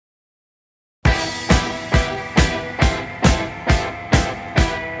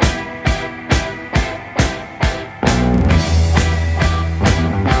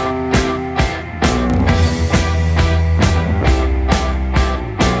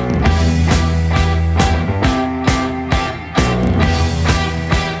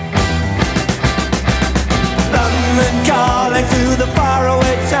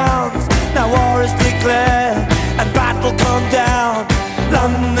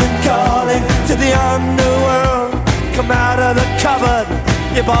underworld, come out of the cupboard,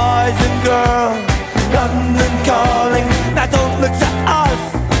 you boys and girls. London calling, now don't look to us.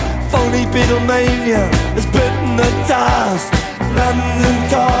 Phony Beatlemania has bitten the dust. London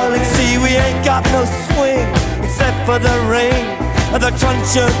calling, see we ain't got no swing except for the rain and the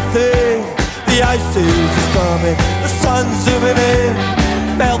crunch of thing. The ice age is coming, the sun's zooming in.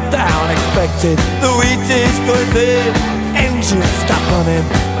 Meltdown expected, the wheat is going thin. Engines stop running,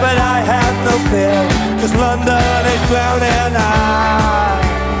 but I have no fear, 'cause London is drowning. I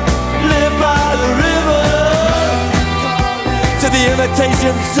live by the river, to the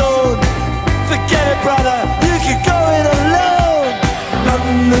imitation zone. Forget it, brother, you can go it alone.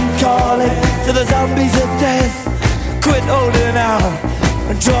 London calling to the zombies of death. Quit holding out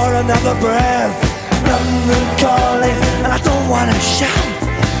and draw another breath. London calling, and I don't wanna shout,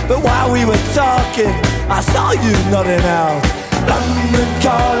 but while we were talking, I saw you nodding out. London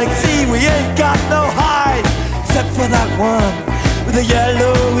calling, see we ain't got no hide, except for that one with the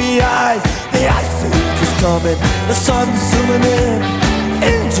yellowy eyes. The ice age is coming, the sun's zooming in.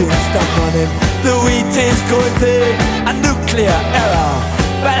 Engines stop running, the wheat is going thin. A nuclear error,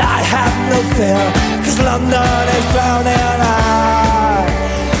 but I have no fear, 'cause London is drowning.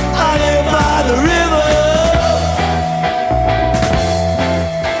 I live by the river.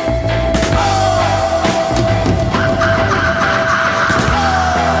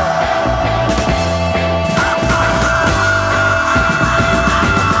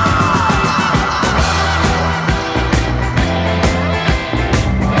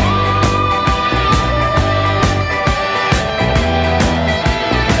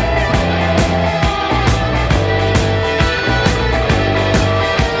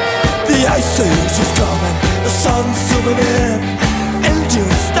 The ice age is coming, the sun's zooming in.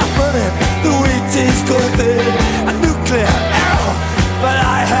 Engines stop running, the wheat is going thin. A nuclear error, but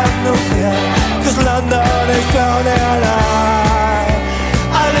I have no fear, 'cause London is drowning.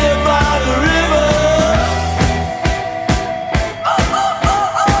 I live by the river. Oh, oh,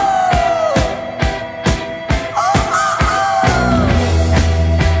 oh, oh. Oh, oh, oh.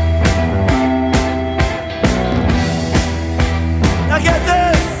 Now get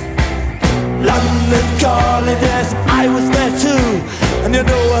this. London calling, yes, I was there too. And you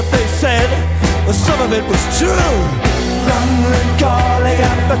know what they said? Well, some of it was true. London calling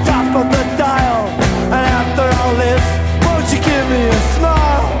at the top of the dial. And after all this, won't you give me a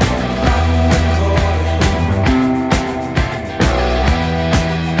smile?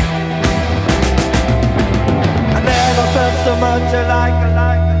 I never felt so much like